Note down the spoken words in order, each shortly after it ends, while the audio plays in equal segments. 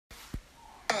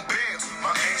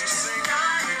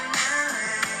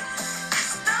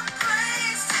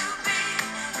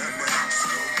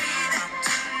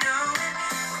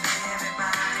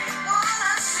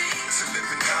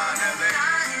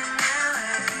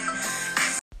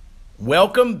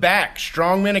Welcome back,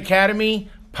 Strongman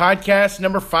Academy, podcast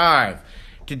number 5.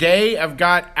 Today, I've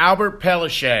got Albert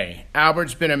Pellissier.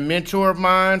 Albert's been a mentor of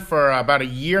mine for about a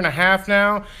year and a half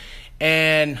now,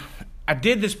 and I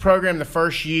did this program the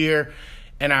first year,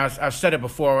 and I've said it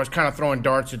before, I was kind of throwing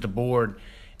darts at the board,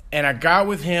 and I got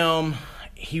with him.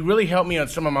 He really helped me on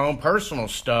some of my own personal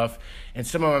stuff and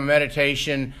some of my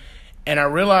meditation, and I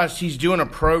realized he's doing a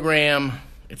program.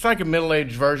 It's like a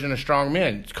middle-aged version of Strong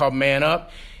Men. It's called Man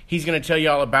Up. He's going to tell you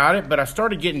all about it, but I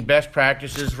started getting best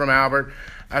practices from Albert.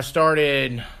 I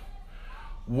started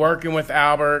working with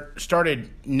Albert, started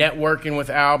networking with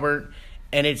Albert,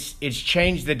 and it's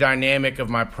changed the dynamic of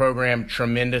my program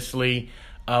tremendously.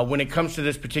 When it comes to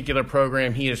this particular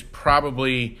program, he is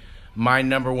probably my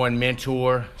number one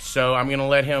mentor, so I'm going to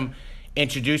let him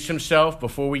introduce himself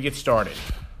before we get started.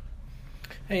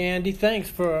 Hey, Andy, thanks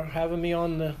for having me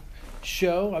on the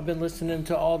show. I've been listening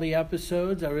to all the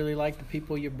episodes. I really like the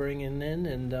people you're bringing in,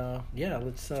 and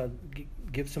let's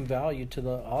give some value to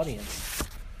the audience.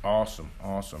 Awesome.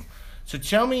 So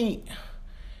tell me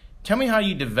how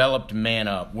you developed Man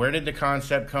Up. Where did the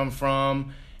concept come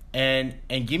from? And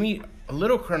give me a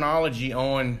little chronology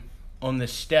on the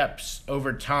steps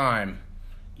over time.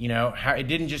 You know, how it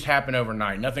didn't just happen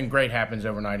overnight. Nothing great happens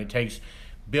overnight. It takes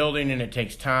building and it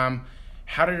takes time.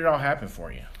 How did it all happen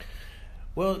for you?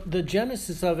 Well, the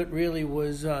genesis of it really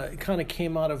was, it kind of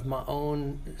came out of my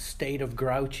own state of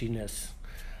grouchiness.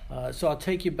 So I'll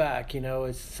take you back,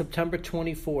 it's September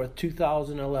 24th,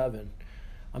 2011.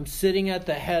 I'm sitting at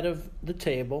the head of the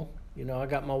table. I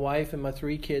got my wife and my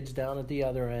 3 kids down at the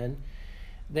other end.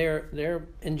 They're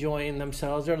enjoying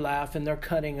themselves, they're laughing, they're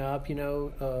cutting up,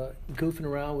 goofing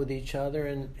around with each other.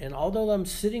 And although I'm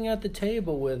sitting at the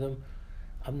table with them,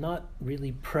 I'm not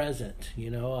really present,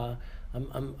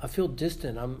 I feel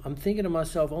distant. I'm thinking to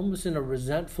myself almost in a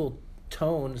resentful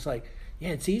tone. It's like, yeah,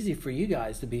 it's easy for you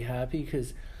guys to be happy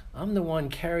because I'm the one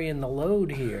carrying the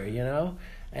load here,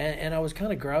 And I was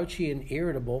kind of grouchy and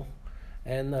irritable.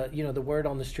 And, the word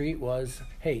on the street was,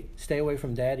 hey, stay away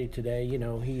from Daddy today.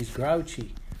 He's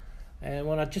grouchy. And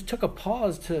when I just took a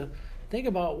pause to think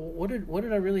about what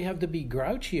did I really have to be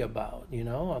grouchy about,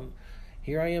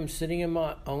 Here I am sitting in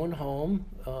my own home,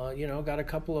 got a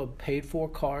couple of paid-for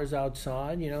cars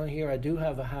outside. Here I do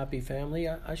have a happy family.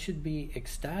 I should be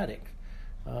ecstatic,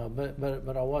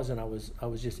 but I wasn't. I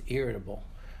was just irritable,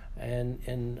 and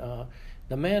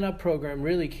the Man Up program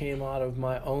really came out of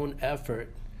my own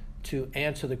effort to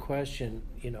answer the question.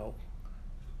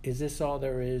 Is this all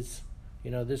there is?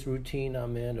 This routine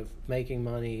I'm in of making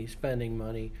money, spending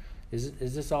money.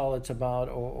 Is this all it's about,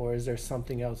 or is there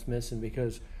something else missing?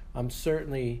 Because I'm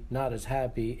certainly not as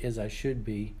happy as I should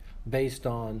be based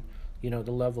on, the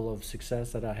level of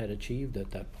success that I had achieved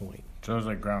at that point. So it was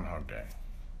like Groundhog Day.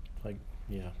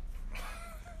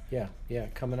 Yeah,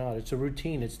 coming out. It's a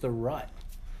routine. It's the rut.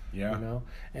 Yeah.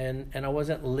 And I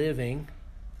wasn't living.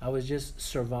 I was just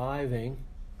surviving.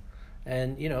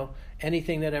 And,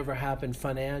 anything that ever happened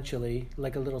financially,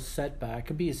 like a little setback,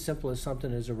 could be as simple as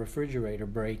something as a refrigerator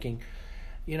breaking.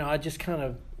 I just kind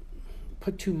of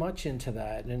put too much into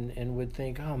that and would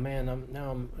think, oh man,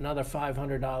 I'm another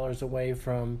 $500 away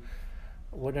from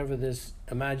whatever this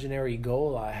imaginary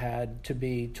goal I had to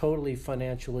be totally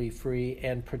financially free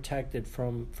and protected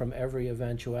from every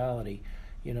eventuality.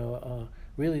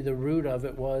 Really the root of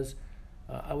it was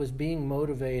I was being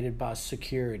motivated by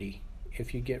security,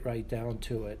 if you get right down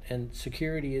to it. And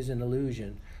security is an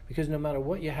illusion, because no matter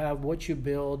what you have, what you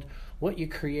build, what you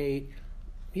create,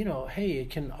 hey, it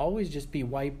can always just be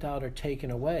wiped out or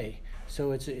taken away.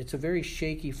 So it's a very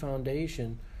shaky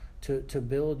foundation to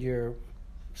build your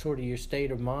sort of your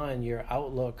state of mind, your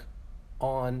outlook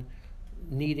on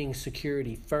needing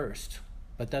security first.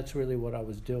 But that's really what I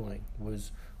was doing,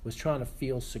 was trying to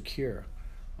feel secure.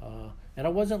 And I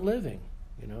wasn't living,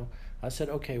 I said,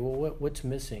 okay, well, what's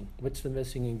missing? What's the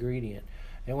missing ingredient?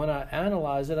 And when I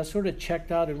analyzed it, I sort of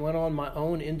checked out and went on my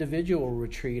own individual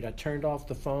retreat. I turned off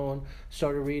the phone,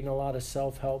 started reading a lot of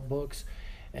self-help books,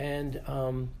 and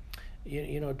trying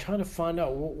to find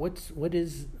out what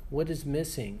is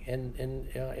missing. And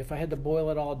if I had to boil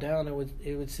it all down,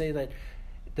 it would say that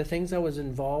the things I was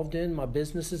involved in, my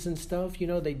businesses and stuff,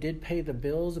 they did pay the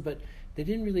bills, but they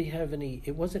didn't really have any.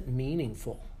 It wasn't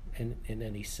meaningful in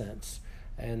any sense,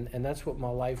 and that's what my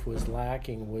life was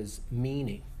lacking, was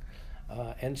meaning.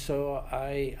 And so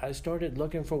I started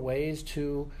looking for ways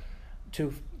to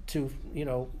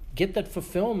get that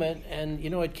fulfillment, and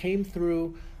it came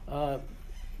through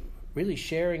really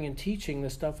sharing and teaching the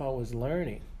stuff I was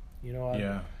learning.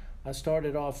 I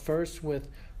started off first with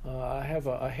I have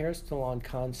a hair salon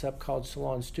concept called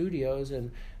Salon Studios,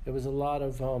 and there was a lot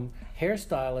of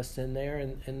hairstylists in there,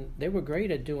 and they were great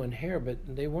at doing hair,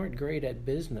 but they weren't great at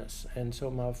business. And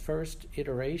so my first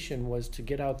iteration was to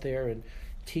get out there and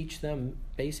teach them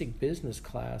basic business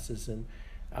classes. And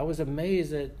I was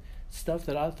amazed at stuff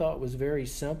that I thought was very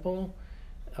simple.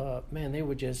 Man, they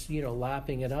were just,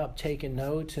 lapping it up, taking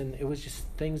notes, and it was just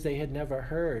things they had never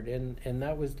heard. And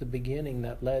that was the beginning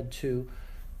that led to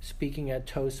speaking at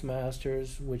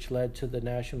Toastmasters, which led to the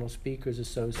National Speakers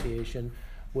Association,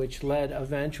 which led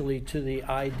eventually to the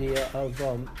idea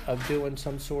of doing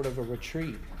some sort of a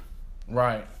retreat.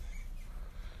 Right.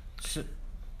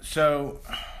 So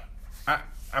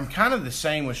I'm kind of the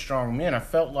same with strong men. I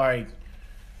felt like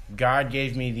God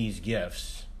gave me these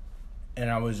gifts,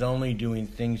 and I was only doing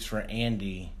things for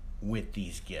Andy with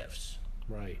these gifts.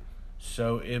 Right.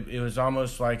 So it was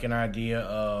almost like an idea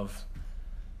of,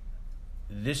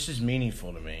 this is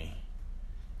meaningful to me,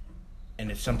 and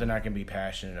it's something I can be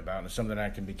passionate about, and it's something I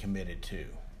can be committed to.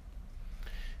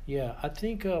 Yeah, I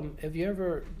think, have you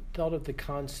ever thought of the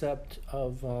concept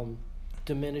of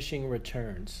diminishing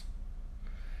returns?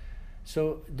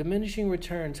 So diminishing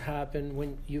returns happen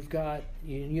when you've got,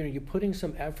 you're putting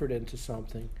some effort into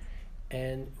something,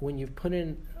 and when you've put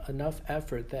in enough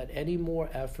effort that any more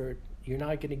effort, you're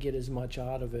not going to get as much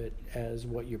out of it as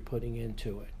what you're putting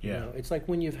into it. Yeah. It's like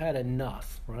when you've had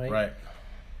enough, right? Right.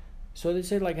 So they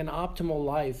say like an optimal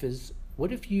life is,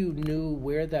 what if you knew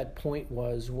where that point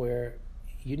was where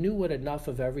you knew what enough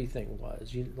of everything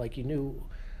was? You knew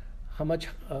how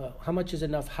much is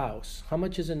enough house, how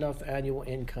much is enough annual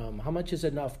income, how much is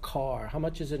enough car, how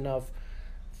much is enough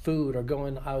food or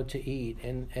going out to eat.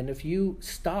 And if you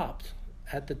stopped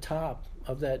at the top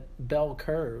of that bell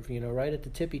curve, right at the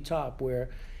tippy top, where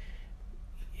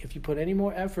if you put any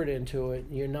more effort into it,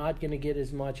 you're not going to get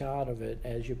as much out of it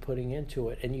as you're putting into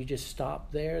it, and you just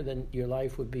stop there, then your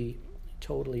life would be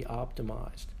totally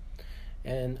optimized.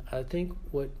 And I think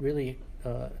what really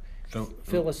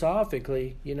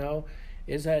philosophically,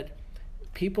 is that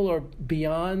people are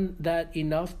beyond that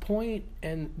enough point,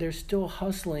 and they're still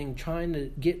hustling, trying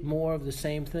to get more of the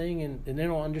same thing, and they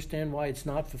don't understand why it's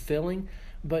not fulfilling.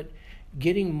 But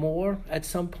getting more at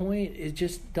some point, it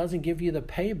just doesn't give you the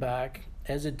payback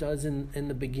as it does in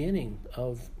the beginning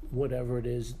of whatever it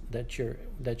is that you're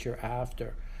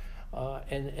after,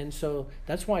 and so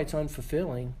that's why it's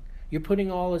unfulfilling. You're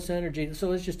putting all this energy. So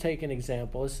let's just take an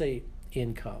example. Let's say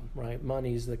income, right?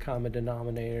 Money is the common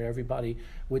denominator. Everybody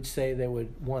would say they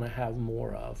would want to have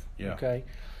more of. Yeah. Okay.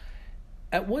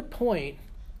 At what point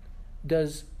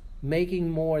does making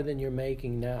more than you're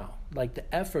making now, like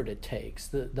the effort it takes,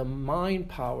 the mind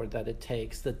power that it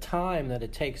takes, the time that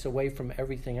it takes away from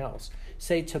everything else,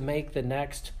 say to make the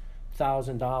next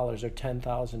 $1,000 or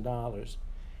 $10,000,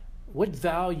 what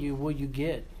value will you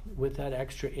get with that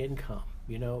extra income?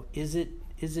 Is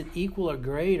it equal or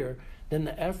greater than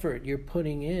the effort you're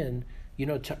putting in,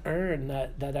 to earn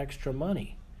that extra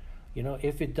money?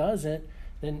 If it doesn't,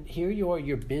 then here you are,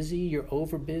 you're busy, you're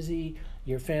over busy,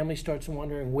 your family starts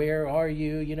wondering, where are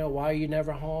you? Why are you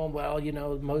never home? Well,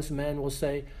 most men will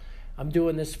say, I'm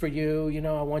doing this for you,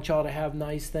 I want y'all to have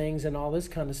nice things and all this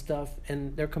kind of stuff.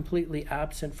 And they're completely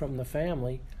absent from the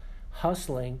family,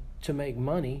 hustling to make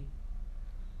money,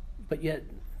 but yet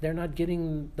they're not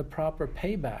getting the proper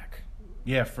payback.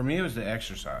 Yeah, for me it was the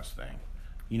exercise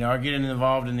thing. I get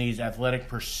involved in these athletic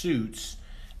pursuits,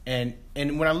 and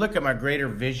when I look at my greater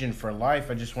vision for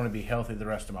life, I just want to be healthy the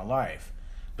rest of my life.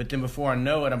 But then before I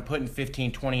know it, I'm putting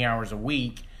 15, 20 hours a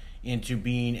week into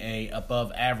being a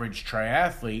above average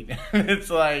triathlete. It's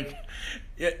like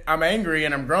I'm angry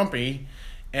and I'm grumpy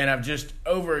and I'm just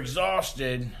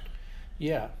overexhausted.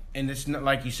 Yeah. And it's not,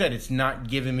 like you said, it's not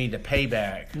giving me the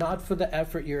payback. Not for the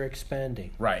effort you're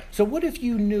expending. Right. So what if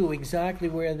you knew exactly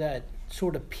where that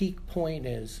sort of peak point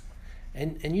is,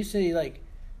 and you say, like,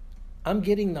 I'm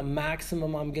getting the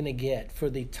maximum I'm going to get for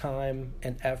the time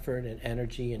and effort and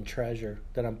energy and treasure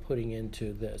that I'm putting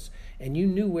into this, and you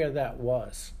knew where that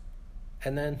was,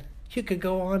 and then you could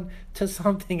go on to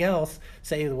something else,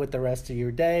 say with the rest of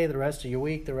your day, the rest of your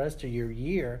week, the rest of your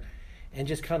year, and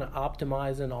just kind of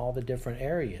optimize in all the different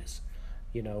areas,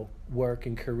 work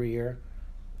and career,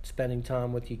 spending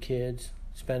time with your kids,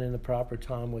 spending the proper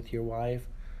time with your wife,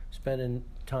 spending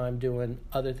time doing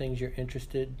other things you're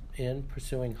interested in,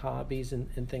 pursuing hobbies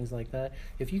and things like that.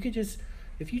 If you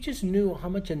just knew how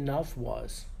much enough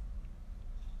was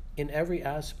in every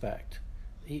aspect,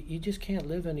 you just can't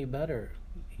live any better,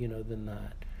 than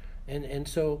that. And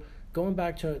so going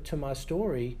back to my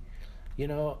story,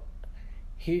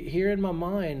 here in my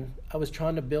mind, I was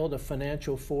trying to build a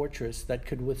financial fortress that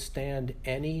could withstand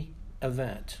any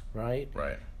event, right?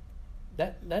 Right.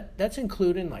 That's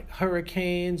including like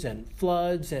hurricanes and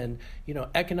floods and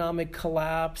economic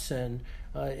collapse and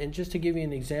just to give you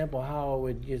an example how I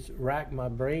would just rack my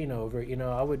brain over,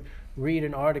 I would read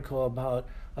an article about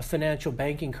a financial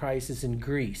banking crisis in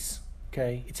Greece.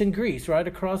 Okay, it's in Greece, right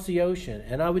across the ocean,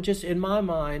 and I would just in my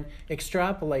mind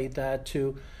extrapolate that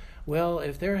to, well,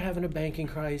 if they're having a banking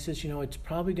crisis, it's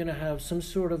probably going to have some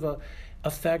sort of a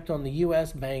effect on the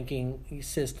U.S. banking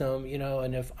system,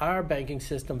 and if our banking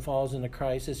system falls into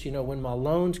crisis, when my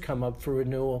loans come up for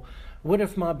renewal, what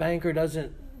if my banker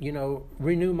doesn't,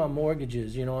 renew my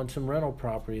mortgages, on some rental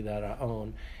property that I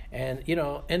own? And,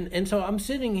 and so I'm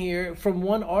sitting here from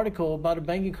one article about a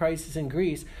banking crisis in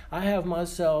Greece, I have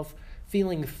myself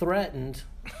feeling threatened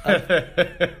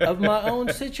of my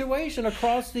own situation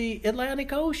across the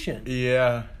Atlantic Ocean.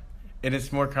 Yeah, and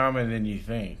it's more common than you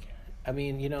think. I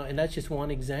mean, and that's just one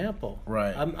example.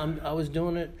 Right. I was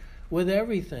doing it with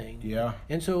everything. Yeah.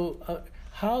 And so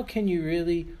how can you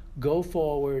really go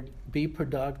forward, be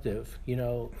productive,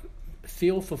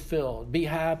 feel fulfilled, be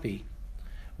happy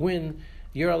when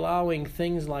you're allowing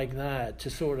things like that to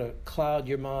sort of cloud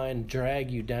your mind,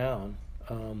 drag you down,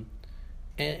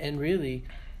 and really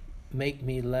make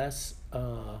me less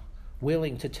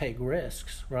willing to take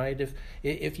risks, right?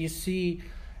 If you see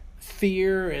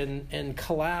fear and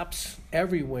collapse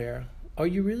everywhere, are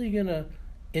you really going to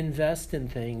invest in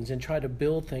things and try to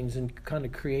build things and kind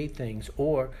of create things?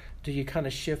 Or do you kind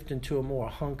of shift into a more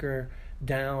hunker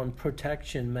down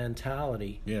protection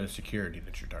mentality? Yeah, the security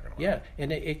that you're talking about. Yeah,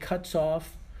 and it cuts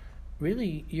off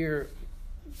really your,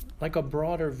 like a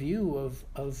broader view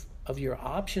of your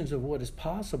options of what is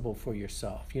possible for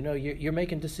yourself. You're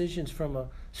making decisions from a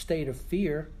state of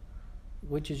fear,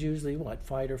 which is usually what?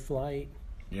 Fight or flight.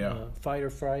 Yeah. Fight or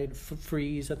fright,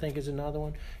 freeze, I think is another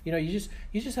one. You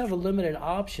just have a limited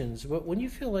options. But when you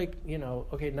feel like,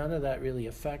 okay, none of that really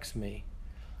affects me,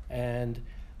 and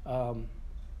I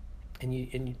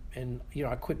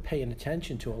quit paying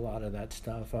attention to a lot of that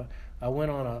stuff. I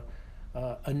went on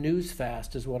a news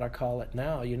fast is what I call it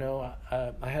now.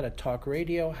 I had a talk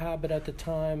radio habit at the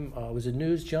time. I was a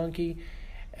news junkie,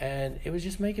 and it was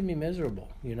just making me miserable.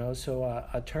 So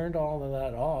I turned all of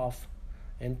that off.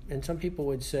 And some people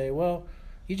would say, well,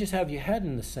 you just have your head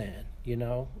in the sand, you're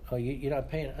not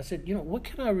paying. I said, what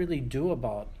can I really do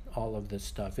about all of this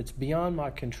stuff? It's beyond my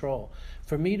control.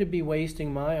 For me to be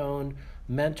wasting my own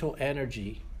mental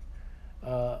energy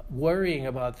worrying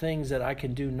about things that I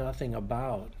can do nothing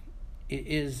about, it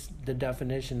is the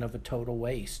definition of a total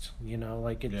waste.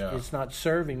 It's not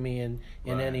serving me in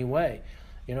Right. any way.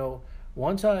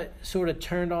 Once I sort of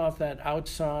turned off that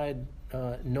outside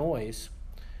noise,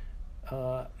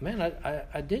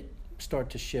 I did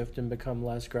start to shift and become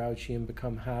less grouchy and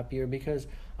become happier because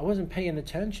I wasn't paying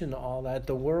attention to all that.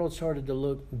 The world started to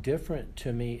look different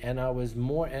to me, and I was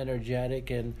more energetic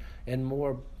and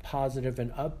more positive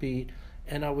and upbeat,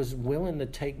 and I was willing to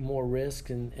take more risk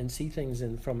and see things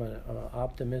from an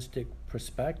optimistic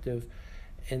perspective.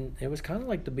 And it was kind of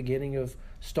like the beginning of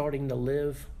starting to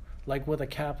live like with a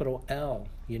capital L,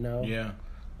 Yeah.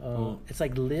 It's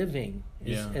like living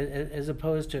as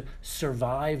opposed to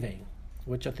surviving,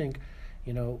 which I think,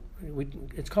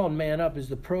 it's called Man Up is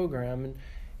the program, and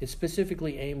it's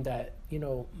specifically aimed at,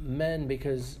 men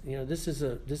because, this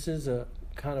is a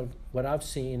kind of what I've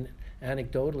seen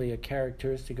anecdotally, a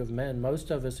characteristic of men. Most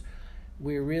of us,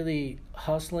 we're really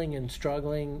hustling and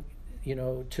struggling,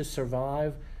 to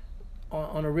survive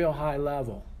on a real high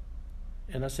level.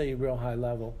 And I say real high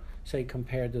level, say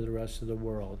compared to the rest of the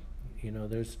world.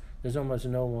 There's almost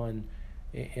no one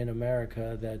in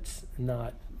America that's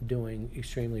not doing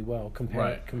extremely well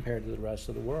compared to the rest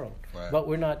of the world. Right. But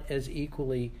we're not as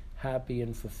equally happy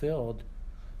and fulfilled.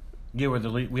 Yeah,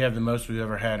 we have the most we've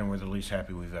ever had, and we're the least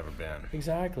happy we've ever been.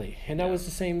 Exactly, and that was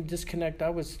the same disconnect I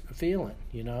was feeling.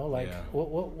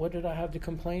 What did I have to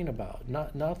complain about?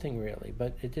 Nothing really,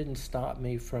 but it didn't stop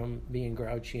me from being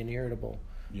grouchy and irritable.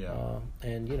 Yeah.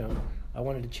 I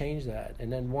wanted to change that,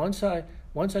 and then once I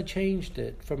changed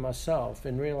it for myself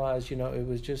and realized, it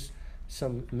was just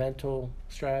some mental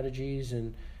strategies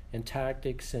and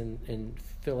tactics and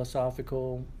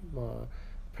philosophical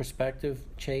perspective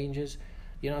changes,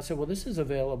 I said, well, this is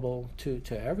available to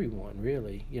everyone,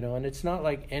 really, and it's not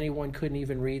like anyone couldn't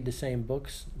even read the same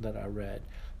books that I read.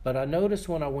 But I noticed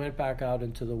when I went back out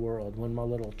into the world, when my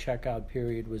little checkout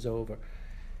period was over,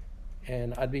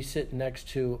 and I'd be sitting next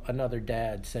to another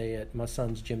dad, say at my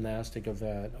son's gymnastic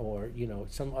event or,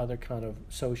 some other kind of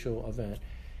social event,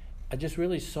 I just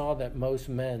really saw that most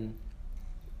men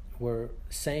were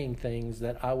saying things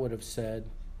that I would have said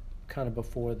kind of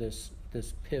before this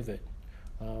pivot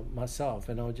myself,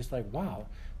 and I was just like, wow,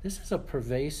 this is a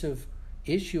pervasive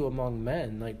issue among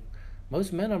men. Like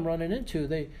most men I'm running into,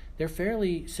 they're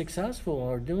fairly successful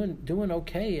or doing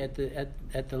okay at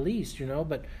the least,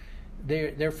 but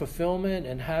their fulfillment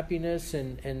and happiness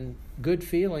and good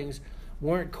feelings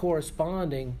weren't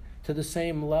corresponding to the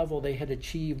same level they had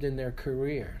achieved in their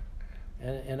career.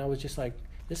 And I was just like,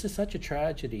 this is such a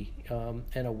tragedy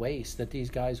and a waste that these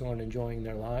guys aren't enjoying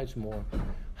their lives more.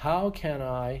 How can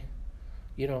I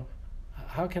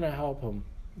help them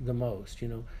the most?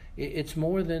 It's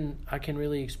more than I can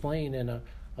really explain in a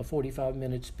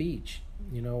 45-minute speech,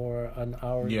 or an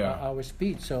hour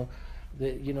speech. So,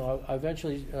 I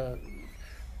eventually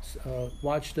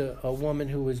watched a woman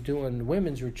who was doing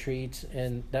women's retreats,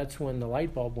 and that's when the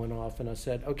light bulb went off, and I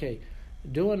said, okay,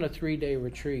 doing a 3-day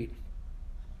retreat,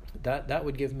 that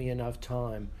would give me enough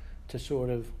time to sort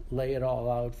of lay it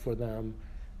all out for them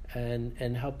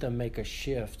and help them make a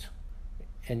shift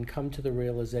and come to the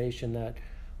realization that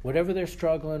whatever they're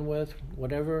struggling with,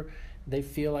 whatever they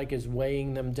feel like is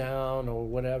weighing them down or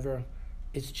whatever,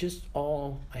 it's just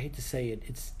all, I hate to say it,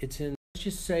 it's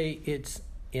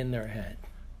in their head.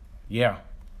 Yeah,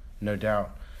 no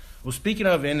doubt. Well, speaking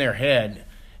of in their head,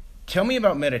 tell me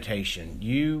about meditation.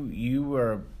 You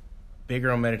are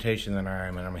bigger on meditation than I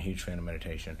am, and I'm a huge fan of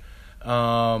meditation.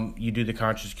 You do the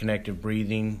conscious connective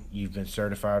breathing. You've been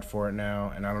certified for it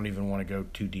now, and I don't even want to go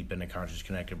too deep into conscious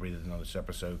connective breathing on this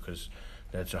episode because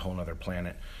that's a whole nother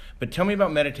planet. But tell me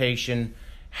about meditation,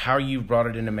 how you've brought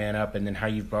it into Man Up, and then how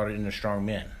you've brought it into Strong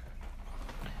Men.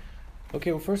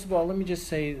 Okay, well, first of all, let me just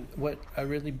say what I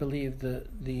really believe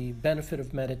the benefit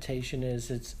of meditation is.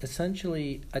 It's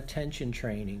essentially attention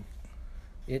training.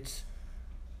 It's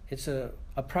a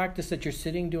practice that you're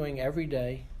sitting doing every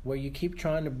day where you keep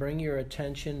trying to bring your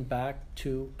attention back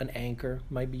to an anchor,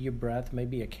 maybe your breath,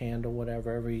 maybe a candle,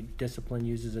 whatever. Every discipline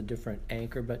uses a different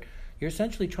anchor, but you're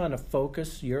essentially trying to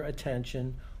focus your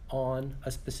attention on a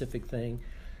specific thing,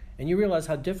 and you realize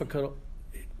how difficult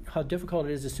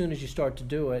it is as soon as you start to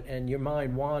do it, and your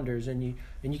mind wanders, and you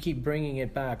keep bringing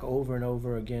it back over and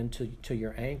over again to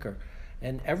your anchor.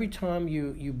 And every time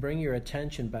you bring your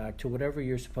attention back to whatever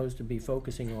you're supposed to be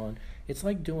focusing on, it's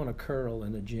like doing a curl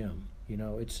in the gym.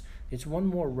 It's one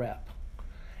more rep.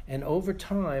 And over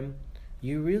time,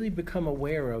 you really become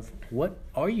aware of what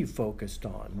are you focused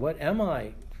on? What am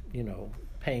I,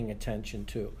 paying attention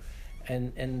to?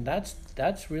 And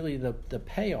that's really the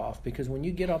payoff, because when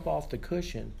you get up off the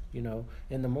cushion,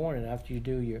 in the morning after you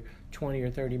do your 20 or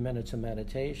 30 minutes of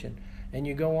meditation, and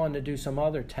you go on to do some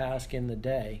other task in the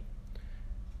day,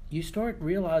 you start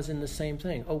realizing the same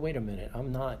thing. Oh, wait a minute,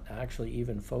 I'm not actually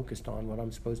even focused on what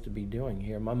I'm supposed to be doing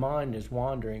here. My mind is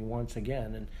wandering once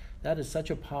again, and that is such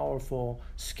a powerful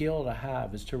skill to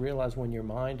have, is to realize when your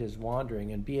mind is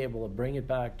wandering and be able to bring it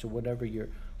back to whatever you're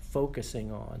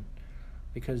focusing on.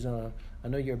 Because I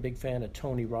know you're a big fan of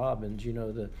Tony Robbins.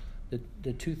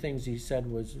 The two things he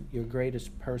said was your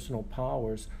greatest personal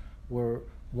powers were,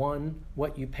 one,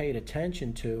 what you paid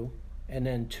attention to, and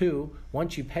then two,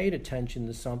 once you paid attention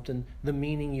to something, the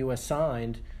meaning you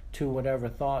assigned to whatever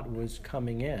thought was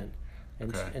coming in.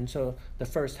 And so the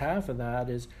first half of that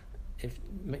is, if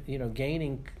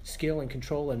gaining skill and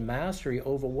control and mastery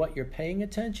over what you're paying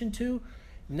attention to.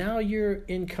 Now you're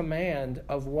in command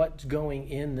of what's going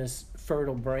in this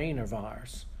fertile brain of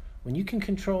ours. When you can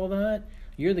control that,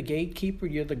 you're the gatekeeper,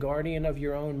 you're the guardian of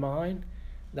your own mind.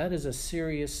 That is a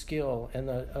serious skill and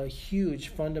a huge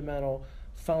fundamental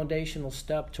foundational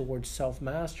step towards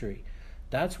self-mastery.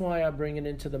 That's why I bring it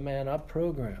into the Man Up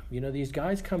program. These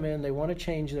guys come in, they want to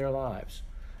change their lives.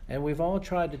 And we've all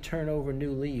tried to turn over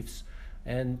new leaves.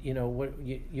 And, what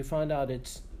you find out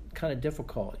it's kind of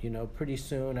difficult, pretty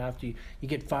soon after you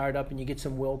get fired up and you get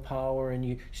some willpower and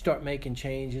you start making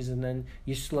changes, and then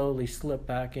you slowly slip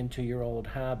back into your old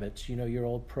habits, your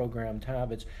old programmed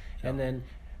habits. Yeah. And then,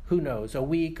 who knows, a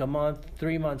week, a month,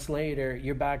 3 months later,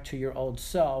 you're back to your old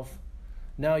self.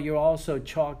 Now you're also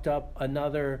chalked up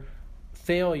another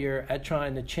failure at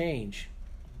trying to change,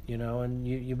 and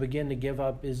you begin to give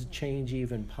up, is change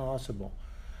even possible?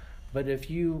 But if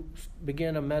you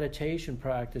begin a meditation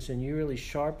practice and you really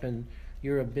sharpen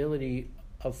your ability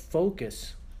of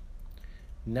focus,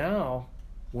 now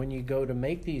when you go to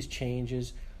make these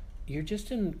changes, you're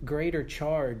just in greater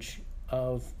charge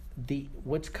of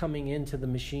what's coming into the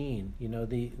machine,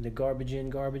 the garbage in,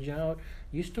 garbage out.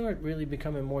 You start really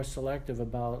becoming more selective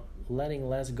about letting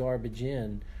less garbage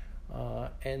in.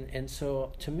 And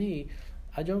so to me,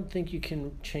 I don't think you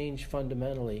can change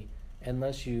fundamentally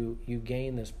unless you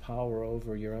gain this power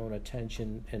over your own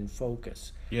attention and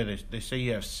focus. Yeah, they say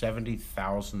you have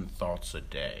 70,000 thoughts a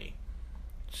day.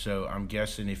 So I'm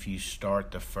guessing if you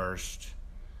start the first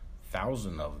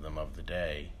 1,000 of them of the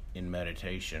day in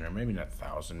meditation, or maybe not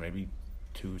 1,000, maybe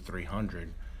 200-300,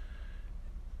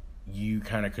 you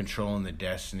kind of controlling the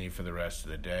destiny for the rest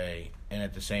of the day. And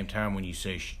at the same time, when you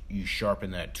say you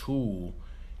sharpen that tool,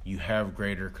 you have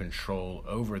greater control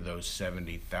over those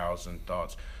 70,000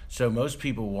 thoughts. So most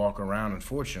people walk around,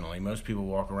 unfortunately,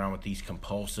 with these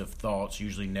compulsive thoughts,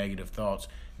 usually negative thoughts,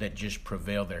 that just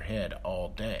prevail their head all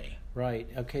day. Right.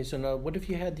 Okay, so now what if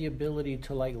you had the ability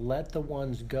to let the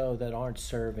ones go that aren't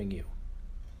serving you?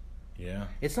 Yeah.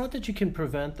 It's not that you can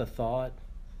prevent the thought,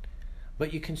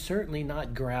 but you can certainly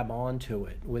not grab onto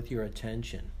it with your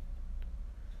attention.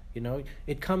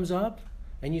 It comes up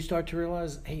and you start to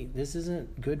realize, hey, this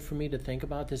isn't good for me to think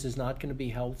about. This is not going to be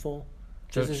helpful.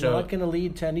 This is not going to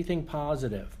lead to anything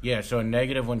positive. Yeah, so a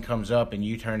negative one comes up and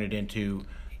you turn it into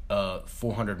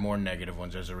 400 more negative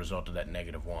ones as a result of that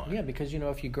negative one. Yeah, because,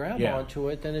 if you grab onto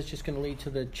it, then it's just going to lead to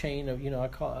the chain of,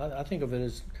 I think of it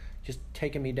as just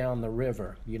taking me down the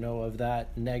river, of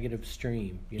that negative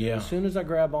stream. As soon as I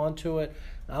grab onto it,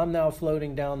 I'm now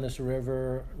floating down this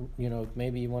river.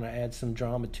 Maybe you want to add some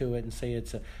drama to it and say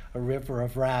it's a river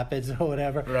of rapids or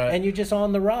whatever. Right. And you're just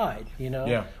on the ride,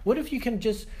 Yeah. What if you can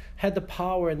just had the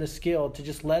power and the skill to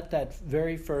just let that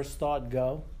very first thought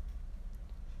go?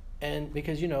 And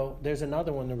because, there's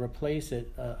another one to replace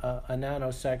it, a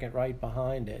nanosecond right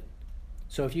behind it.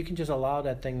 So if you can just allow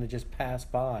that thing to just pass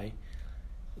by,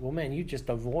 well, man, you just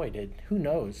avoided who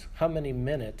knows how many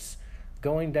minutes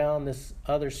going down this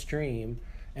other stream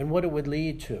and what it would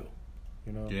lead to,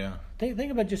 Yeah.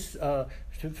 Think about just, to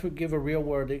give a real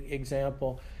world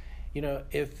example,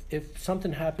 if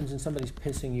something happens and somebody's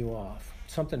pissing you off,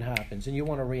 something happens and you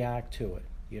want to react to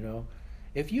it,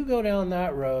 if you go down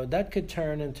that road, that could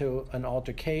turn into an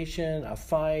altercation, a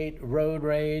fight, road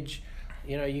rage.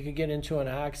 You could get into an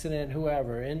accident,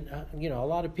 whoever. And, a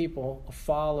lot of people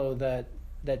follow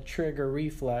that trigger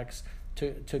reflex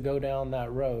to go down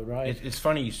that road, right? It's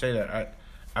funny you say that.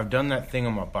 I've done that thing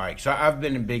on my bike. So I've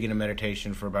been big into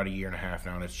meditation for about 1.5 years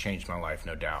now, and it's changed my life,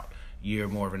 no doubt. You're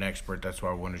more of an expert. That's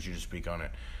why I wanted you to speak on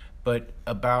it. But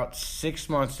about 6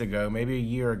 months ago, maybe a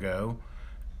year ago,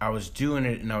 I was doing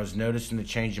it, and I was noticing the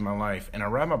change in my life. And I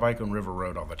ride my bike on River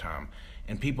Road all the time,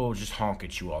 and people just honk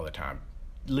at you all the time.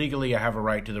 Legally, I have a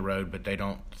right to the road, but they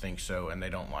don't think so, and they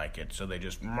don't like it. So they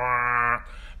just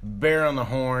bear on the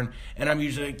horn, and I'm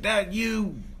usually like, that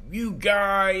you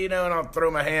guy, and I'll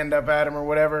throw my hand up at him or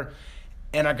whatever.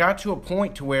 And I got to a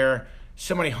point to where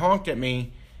somebody honked at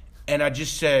me, and I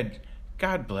just said,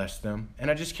 God bless them,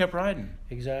 and I just kept riding.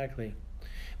 Exactly.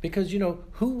 Because,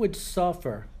 who would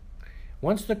suffer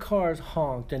once the car's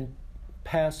honked and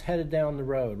headed down the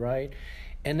road, right?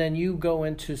 And then you go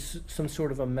into some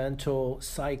sort of a mental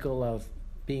cycle of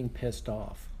being pissed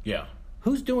off. Yeah.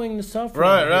 Who's doing the suffering?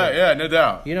 Right, yeah, no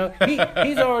doubt.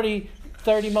 He's already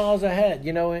 30 miles ahead,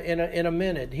 in a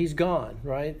minute. He's gone,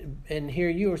 right? And here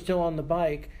you are still on the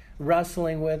bike,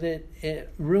 wrestling with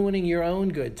it, ruining your own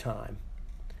good time.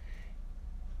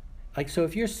 So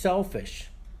if you're selfish,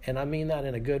 and I mean that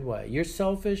in a good way, you're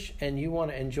selfish and you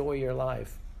want to enjoy your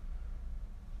life,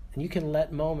 and you can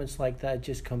let moments like that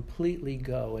just completely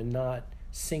go and not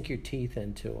sink your teeth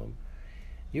into them.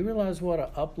 You realize what an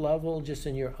up level just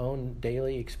in your own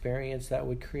daily experience that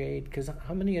would create? Because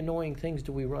how many annoying things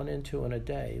do we run into in a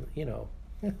day?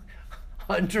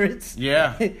 Hundreds.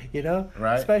 Yeah.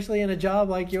 Right. Especially in a job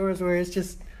like yours where it's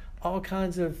just all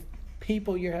kinds of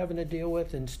people you're having to deal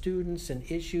with, and students and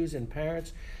issues and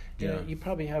parents. You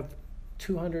probably have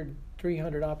 200,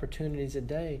 300 opportunities a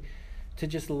day to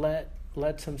just let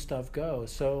some stuff go.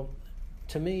 So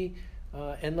to me,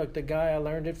 and look, the guy I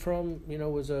learned it from,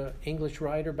 was a English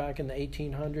writer back in the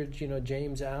 1800s,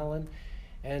 James Allen.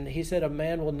 And he said a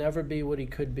man will never be what he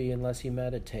could be unless he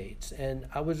meditates. And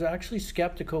I was actually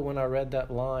skeptical when I read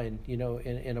that line,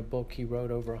 in a book he wrote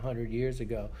over 100 years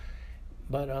ago.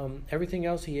 But everything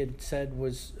else he had said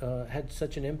was had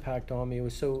such an impact on me. It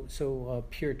was so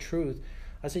pure truth.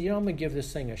 I said, I'm going to give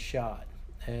this thing a shot.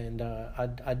 And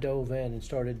I dove in and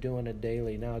started doing it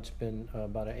daily. Now it's been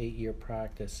about an 8-year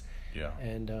practice. Yeah.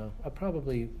 And I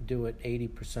probably do it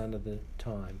 80% of the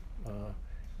time.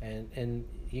 And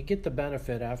you get the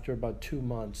benefit after about 2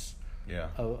 months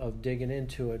of digging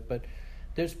into it. But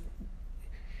there's,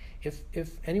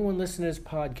 if anyone listening to this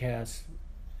podcast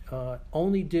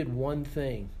only did one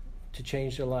thing to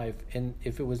change their life, and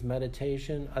if it was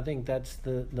meditation, I think that's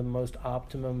the most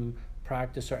optimum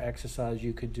practice or exercise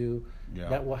you could do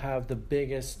that will have the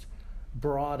biggest,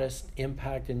 broadest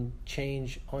impact and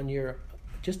change on your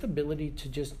just ability to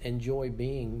just enjoy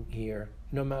being here,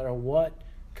 no matter what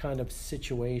kind of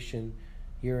situation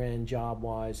you're in,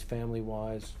 job-wise,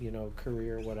 family-wise,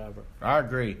 career, whatever. I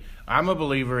agree. I'm a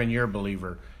believer and you're a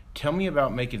believer. Tell me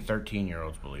about making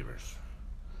 13-year-olds believers.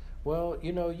 Well,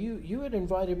 you had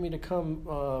invited me to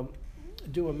come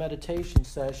do a meditation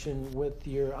session with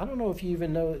your, I don't know if you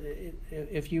even know,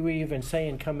 if you were even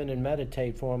saying come in and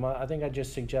meditate for them. I think I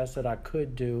just suggested I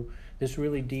could do this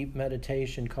really deep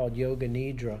meditation called Yoga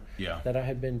Nidra that I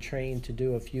had been trained to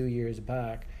do a few years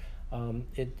back.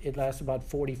 It lasts about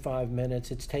 45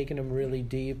 minutes. It's taken them really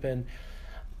deep. And,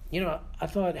 I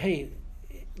thought, hey,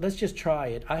 let's just try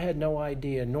it. I had no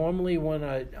idea. Normally when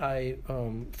I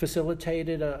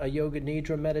facilitated a Yoga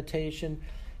Nidra meditation,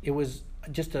 it was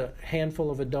just a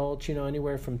handful of adults,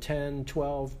 anywhere from 10,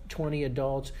 12, 20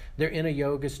 adults. They're in a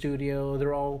yoga studio.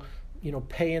 They're all,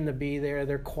 paying to be there.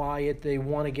 They're quiet. They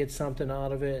want to get something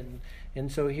out of it.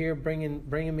 And so here,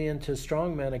 bringing me into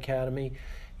Strongman Academy,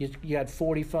 you got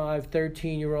 45,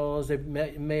 13-year-olds. They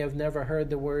may have never heard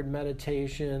the word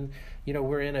meditation.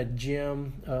 We're in a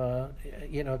gym.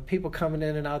 People coming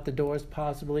in and out the doors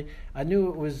possibly. I knew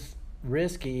it was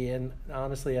risky, and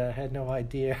honestly I had no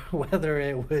idea whether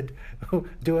it would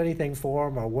do anything for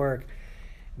them or work.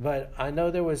 But I know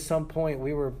there was some point,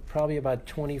 we were probably about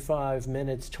 20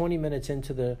 minutes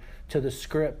into the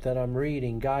script that I'm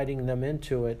reading, guiding them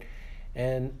into it,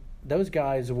 and those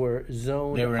guys were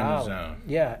zoned out. They were in the zone.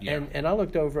 Yeah. And I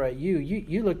looked over at you.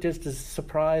 You looked just as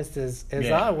surprised as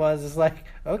I was. It's like,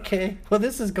 okay, well,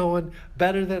 this is going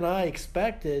better than I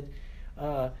expected.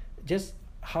 Just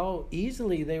how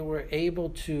easily they were able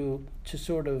to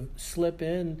sort of slip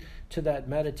in to that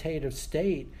meditative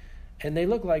state, and they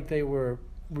looked like they were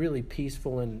really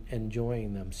peaceful and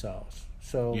enjoying themselves.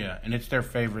 So yeah, and it's their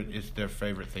favorite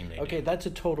thing they do. Okay, that's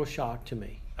a total shock to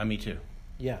me. Me too.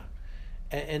 Yeah.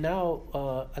 And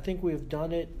now I think we've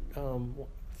done it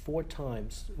 4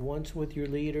 times. Once with your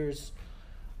leaders,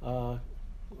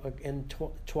 and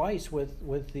twice with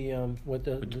the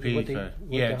PE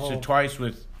class. So twice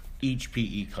with each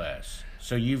PE class.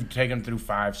 So you've taken them through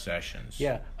 5 sessions.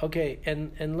 Yeah. Okay.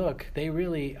 And look,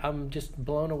 I'm just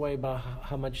blown away by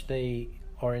how much they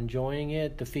are enjoying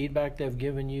it, the feedback they've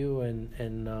given you,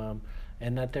 and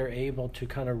that they're able to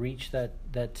kind of reach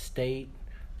that state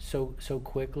so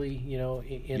quickly,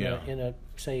 in a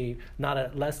say not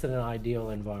a less than an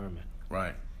ideal environment.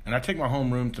 Right. And I take my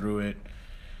homeroom through it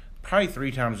probably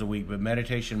 3 times a week, but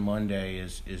Meditation Monday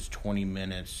is 20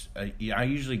 minutes. I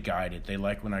usually guide it. They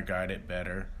like when I guide it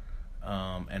better.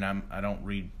 And I don't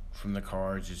read from the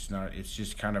cards. It's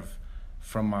just kind of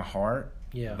from my heart.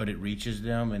 Yeah. But it reaches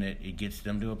them and it gets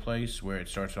them to a place where it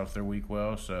starts off their week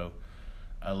well. So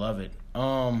I love it.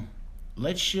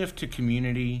 Let's shift to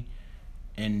community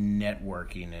and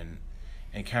networking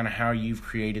and kind of how you've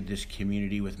created this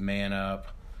community with Man Up,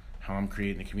 how I'm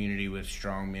creating the community with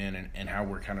Strong Men, and how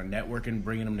we're kind of networking,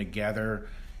 bringing them together,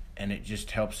 and it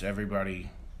just helps everybody,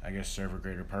 I guess, serve a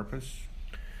greater purpose.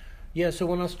 Yeah, so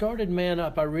when I started Man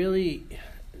Up, I really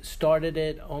started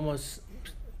it almost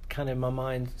kind of in my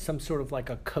mind, some sort of like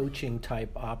a coaching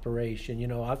type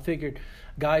operation. I figured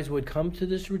guys would come to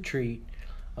this retreat.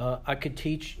 I could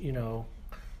teach,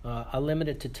 I limit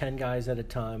it to 10 guys at a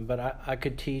time, but I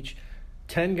could teach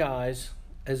 10 guys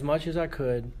as much as I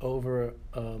could over,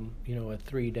 a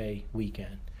 3-day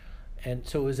weekend. And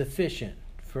so it was efficient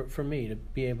for me to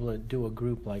be able to do a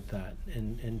group like that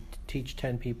and teach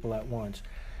 10 people at once.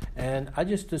 And I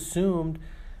just assumed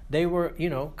they were,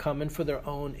 coming for their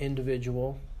own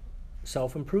individual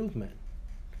self-improvement.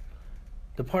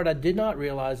 The part I did not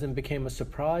realize and became a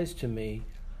surprise to me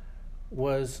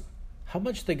was how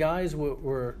much the guys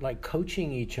were like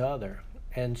coaching each other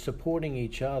and supporting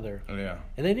each other. Yeah.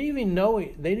 And they didn't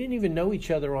even know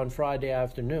each other on Friday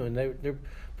afternoon. They're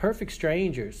perfect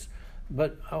strangers.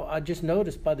 But I just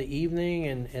noticed by the evening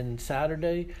and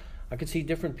Saturday, I could see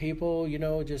different people,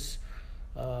 just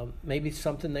maybe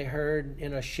something they heard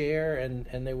in a share,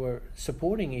 and they were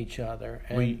supporting each other.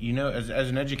 And well, as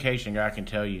an education guy, I can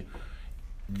tell you,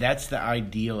 that's the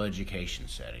ideal education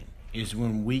setting, is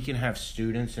when we can have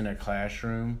students in a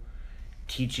classroom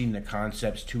teaching the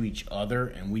concepts to each other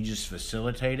and we just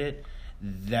facilitate it.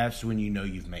 That's when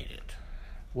you've made it.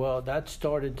 Well, that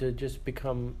started to just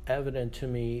become evident to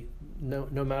me.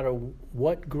 No matter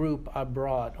what group I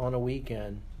brought on a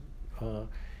weekend,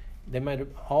 they may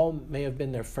have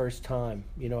been their first time,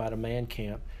 at a man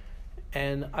camp,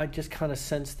 and I just kind of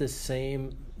sensed this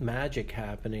same magic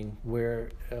happening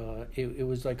where it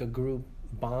was like a group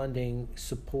bonding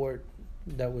support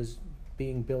that was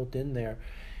being built in there.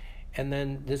 And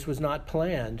then this was not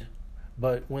planned,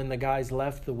 but when the guys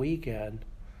left the weekend,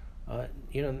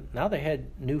 now they had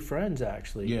new friends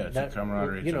actually. Yeah, it's a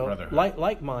camaraderie, it's a brotherhood.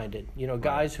 Like-minded,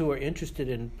 guys who are interested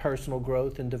in personal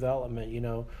growth and development.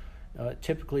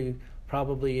 Typically,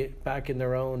 probably back in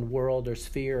their own world or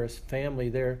sphere or family,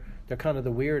 they're kind of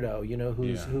the weirdo,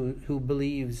 who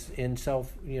believes in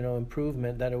self,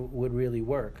 improvement, that it would really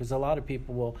work. Because a lot of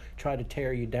people will try to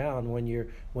tear you down when you're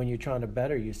trying to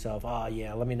better yourself.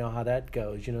 Yeah, let me know how that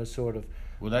goes. Sort of.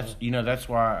 Well, that's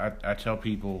why I tell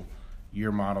people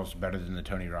your model's better than the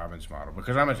Tony Robbins model,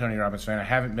 because I'm a Tony Robbins fan. I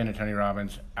haven't been a Tony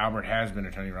Robbins. Albert has been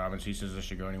a Tony Robbins. He says I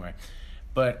should go anyway.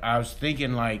 But I was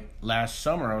thinking, like, last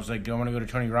summer, I was like, do I want to go to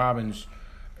Tony Robbins,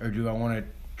 or do I want to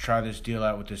try this deal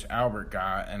out with this Albert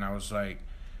guy? And I was like,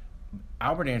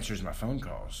 Albert answers my phone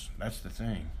calls. That's the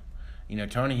thing.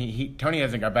 Tony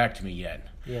hasn't got back to me yet.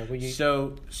 Yeah.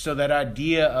 So that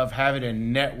idea of having a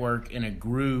network and a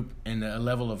group and a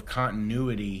level of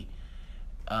continuity,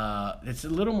 it's a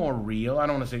little more real. I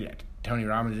don't want to say that Tony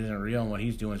Robbins isn't real and what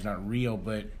he's doing is not real,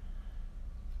 but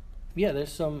yeah,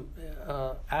 there's some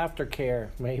aftercare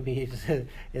maybe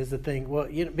is the thing. Well,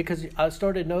 because I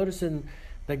started noticing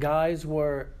the guys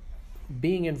were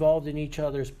being involved in each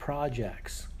other's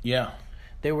projects. Yeah.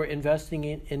 They were investing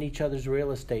in each other's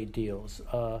real estate deals.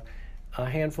 A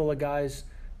handful of guys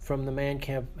from the man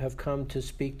camp have come to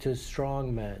speak to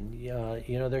strong men.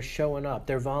 They're showing up.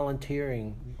 They're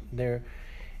volunteering.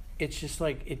 It's just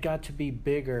like it got to be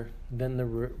bigger than the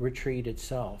retreat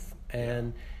itself.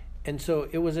 And so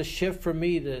it was a shift for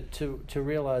me to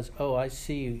realize, I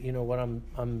see, what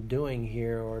I'm doing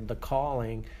here, or the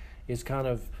calling is kind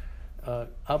of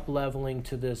up-leveling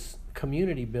to this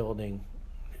community building.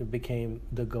 It became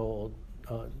the goal,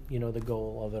 the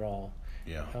goal of it all.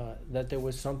 Yeah. That there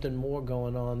was something more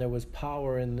going on. There was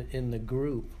power in the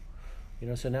group.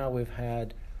 So now we've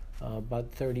had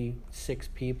about 36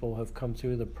 people have come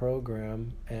through the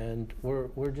program, and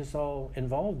we're just all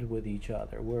involved with each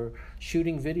other. We're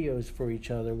shooting videos for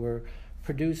each other. We're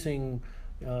producing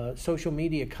social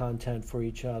media content for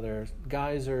each other.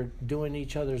 Guys are doing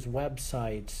each other's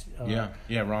websites.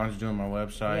 Ron's doing my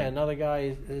website. Yeah, another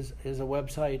guy is a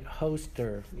website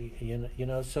hoster.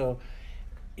 So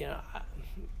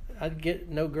I'd get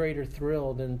no greater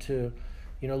thrill than to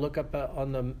look up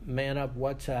on the Man Up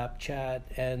WhatsApp chat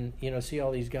and see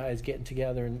all these guys getting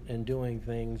together and doing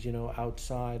things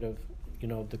outside of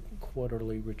the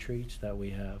quarterly retreats that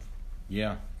we have.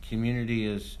 Yeah, community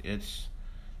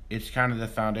it's kind of the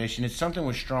foundation. It's something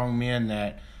with Strong Men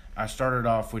that I started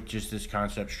off with, just this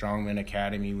concept, Strong Men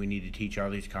Academy. We need to teach all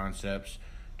these concepts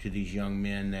to these young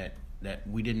men that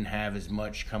we didn't have as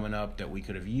much coming up that we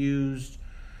could have used.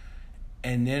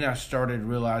 And then I started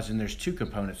realizing there's two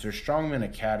components. There's Strong Men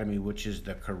Academy, which is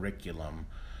the curriculum.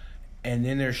 And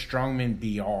then there's Strong Men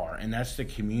BR, and that's the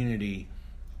community.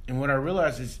 And what I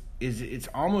realized is it's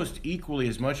almost equally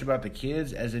as much about the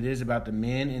kids as it is about the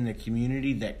men in the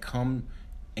community that come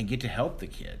and get to help the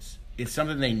kids. It's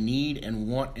something they need and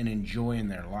want and enjoy in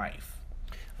their life.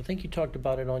 I think you talked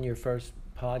about it on your first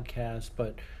podcast,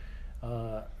 but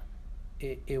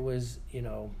it was,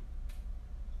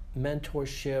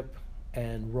 mentorship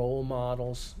and role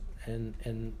models,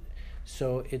 and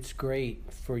so it's great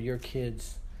for your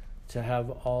kids to have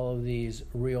all of these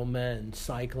real men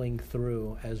cycling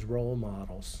through as role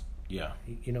models. Yeah.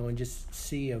 And just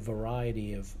see a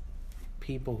variety of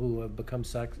people who have become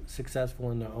successful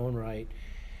in their own right,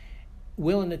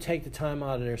 willing to take the time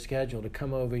out of their schedule to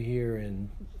come over here and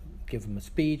give them a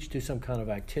speech, do some kind of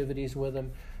activities with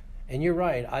them. And you're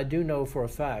right, I do know for a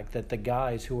fact that the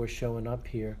guys who are showing up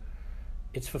here,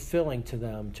 it's fulfilling to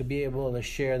them to be able to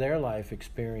share their life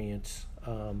experience.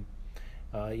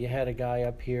 You had a guy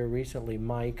up here recently,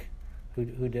 Mike,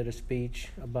 who did a speech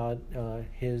about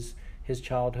his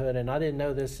childhood, and I didn't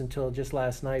know this until just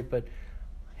last night, but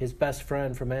his best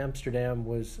friend from Amsterdam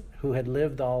who had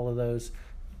lived all of those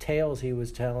tales he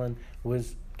was telling,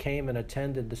 came and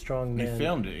attended the Strong Men. They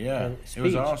filmed it, yeah. It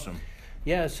was awesome.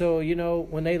 Yeah, so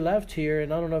when they left here,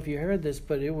 and I don't know if you heard this,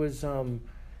 but it was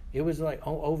like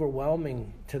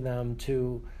overwhelming to them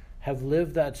to have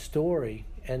lived that story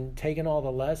and taken all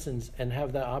the lessons and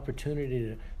have that opportunity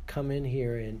to come in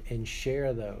here and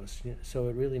share those. So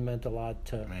it really meant a lot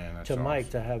to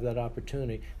Mike to have that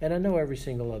opportunity. And I know every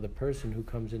single other person who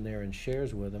comes in there and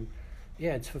shares with him,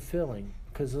 it's fulfilling.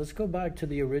 Because let's go back to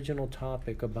the original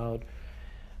topic about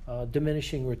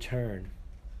diminishing return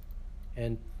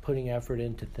and putting effort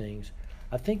into things.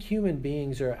 I think human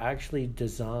beings are actually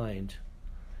designed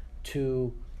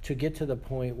to get to the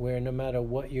point where no matter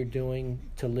what you're doing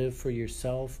to live for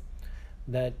yourself,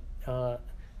 that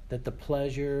the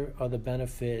pleasure or the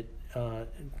benefit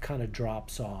kind of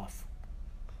drops off.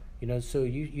 So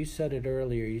you said it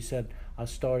earlier. You said, I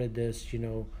started this,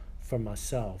 for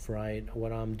myself, right?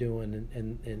 What I'm doing,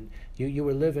 and you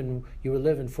were living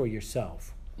for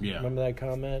yourself. Yeah. Remember that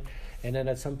comment? And then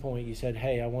at some point you said,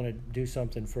 hey, I want to do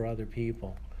something for other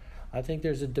people. I think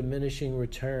there's a diminishing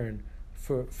return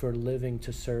for living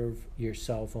to serve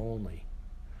yourself only.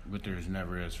 But there's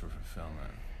never is for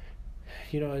fulfillment.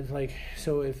 It's like,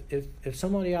 so if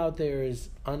somebody out there is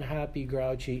unhappy,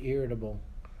 grouchy, irritable,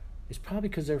 it's probably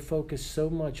because they're focused so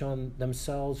much on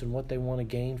themselves and what they want to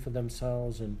gain for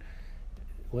themselves and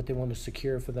what they want to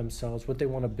secure for themselves, what they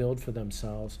want to build for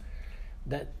themselves,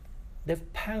 that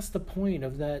they've passed the point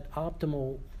of that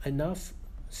optimal enough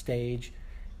stage,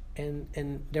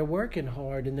 and they're working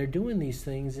hard and they're doing these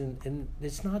things, and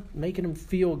it's not making them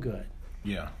feel good.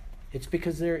 Yeah. It's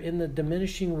because they're in the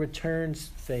diminishing returns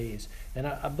phase. And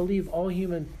I believe all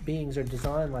human beings are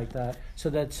designed like that, so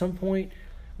that at some point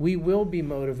we will be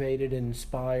motivated and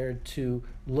inspired to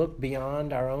look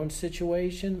beyond our own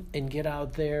situation and get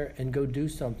out there and go do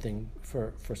something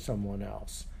for someone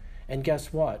else. And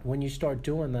guess what? When you start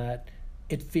doing that,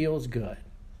 it feels good.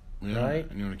 Yeah, right?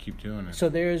 And you want to keep doing it. So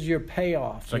there's your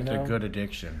payoff. It's like the good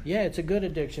addiction. Yeah, it's a good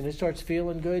addiction. It starts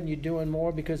feeling good and you're doing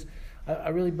more, because I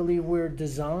really believe we're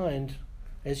designed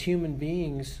as human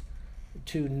beings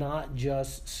to not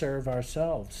just serve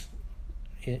ourselves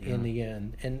in the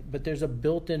end. But there's a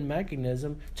built-in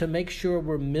mechanism to make sure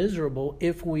we're miserable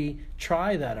if we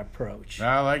try that approach.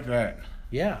 I like that.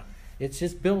 Yeah, it's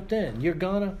just built in. You're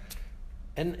gonna,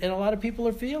 and a lot of people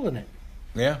are feeling it.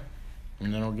 Yeah,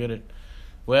 and they don't get it.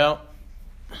 Well,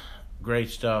 great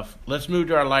stuff. Let's move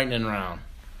to our lightning round.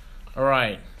 All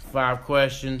right, 5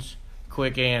 questions,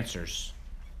 quick answers.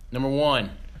 Number 1,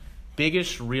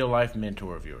 biggest real-life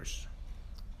mentor of yours?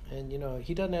 And,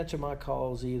 he doesn't answer my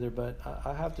calls either, but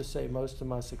I have to say most of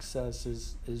my success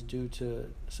is due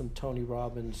to some Tony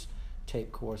Robbins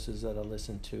tape courses that I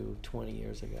listened to 20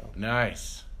 years ago.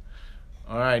 Nice.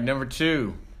 All right, number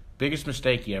 2, biggest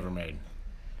mistake you ever made?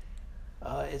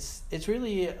 It's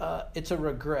really it's a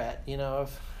regret.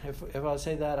 If I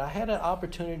say that, I had an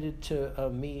opportunity to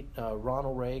meet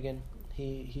Ronald Reagan.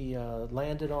 He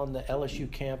landed on the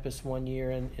LSU campus one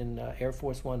year in Air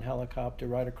Force One helicopter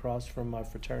right across from my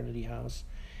fraternity house,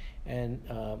 and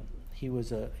he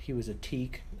was a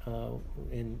teak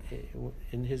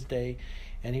in his day,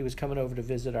 and he was coming over to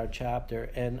visit our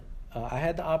chapter, and I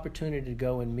had the opportunity to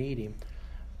go and meet him.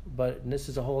 But this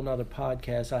is a whole nother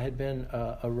podcast. I had been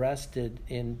arrested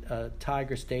in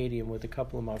Tiger Stadium with a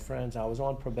couple of my friends. I was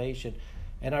on probation,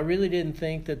 and I really didn't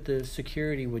think that the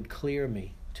security would clear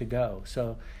me to go.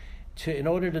 So, in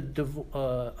order to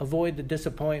avoid the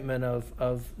disappointment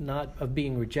of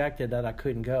being rejected that I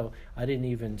couldn't go, I didn't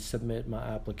even submit my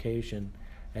application.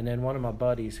 And then one of my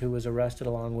buddies, who was arrested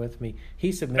along with me,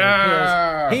 he submitted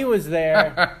his. He was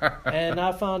there, and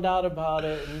I found out about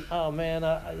it. And oh man,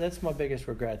 that's my biggest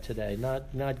regret today,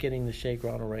 not getting to shake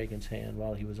Ronald Reagan's hand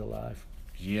while he was alive.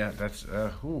 Yeah, that's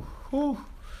All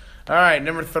right,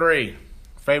 number 3,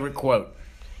 favorite quote.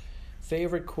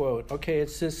 Favorite quote. Okay,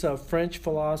 it's this French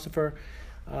philosopher.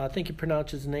 I think he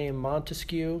pronounced his name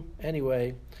Montesquieu.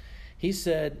 Anyway, he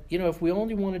said, if we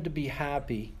only wanted to be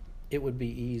happy, it would be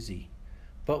easy.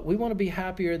 But we want to be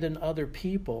happier than other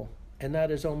people, and that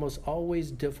is almost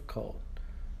always difficult,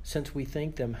 since we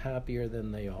think them happier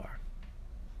than they are.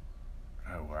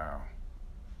 Oh, wow.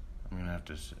 I'm going to have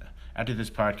to, after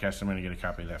this podcast, I'm going to get a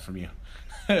copy of that from you.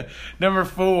 Number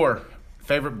 4,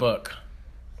 favorite book.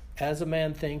 As a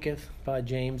Man Thinketh by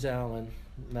James Allen.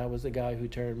 That was the guy who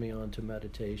turned me on to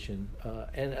meditation.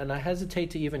 And I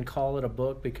hesitate to even call it a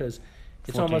book, because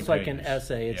it's almost like an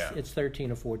essay. It's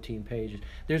 13 or 14 pages.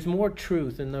 There's more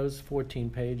truth in those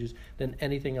 14 pages than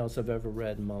anything else I've ever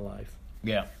read in my life.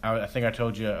 Yeah, I think I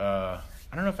told you, I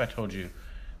don't know if I told you,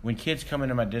 when kids come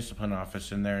into my discipline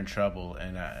office and they're in trouble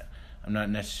and I'm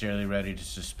not necessarily ready to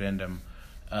suspend them,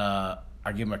 I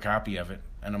give them a copy of it.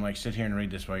 And I'm like, sit here and read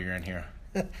this while you're in here.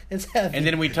 It's heavy. And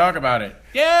then we talk about it.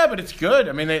 Yeah, but it's good.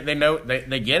 I mean, they know,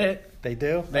 they get it. They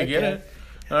do? They get it.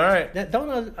 All right.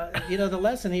 The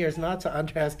lesson here is not to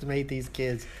underestimate these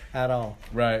kids at all.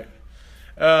 Right.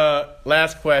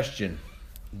 Last question.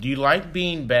 Do you like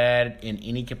being bad in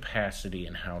any capacity,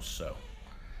 and how so?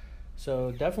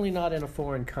 So definitely not in a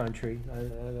foreign country.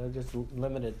 I just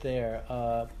limit it there.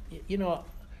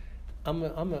 I'm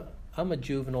a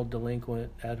juvenile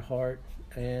delinquent at heart,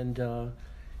 and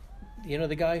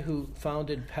the guy who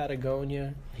founded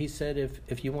Patagonia, he said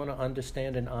if you want to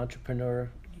understand an entrepreneur,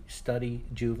 study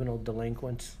juvenile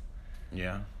delinquents.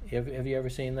 Yeah. Have you ever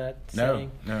seen that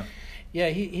saying? No. Yeah,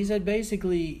 he said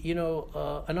basically,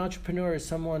 an entrepreneur is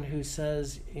someone who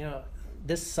says,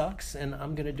 this sucks, and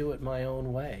I'm going to do it my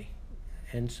own way.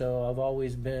 And so I've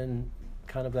always been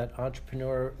kind of that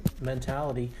entrepreneur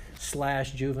mentality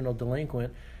 / juvenile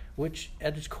delinquent, which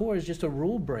at its core is just a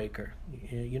rule breaker.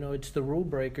 It's the rule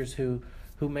breakers who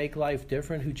make life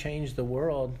different, who change the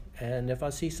world. And if I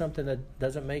see something that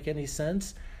doesn't make any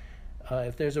sense,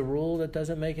 if there's a rule that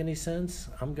doesn't make any sense,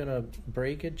 I'm going to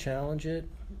break it, challenge it,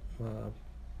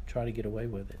 try to get away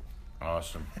with it.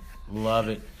 Awesome. Love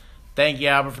it. Thank you,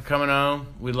 Albert, for coming on.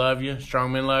 We love you.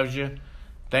 Strongman loves you.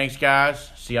 Thanks,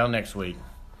 guys. See y'all next week.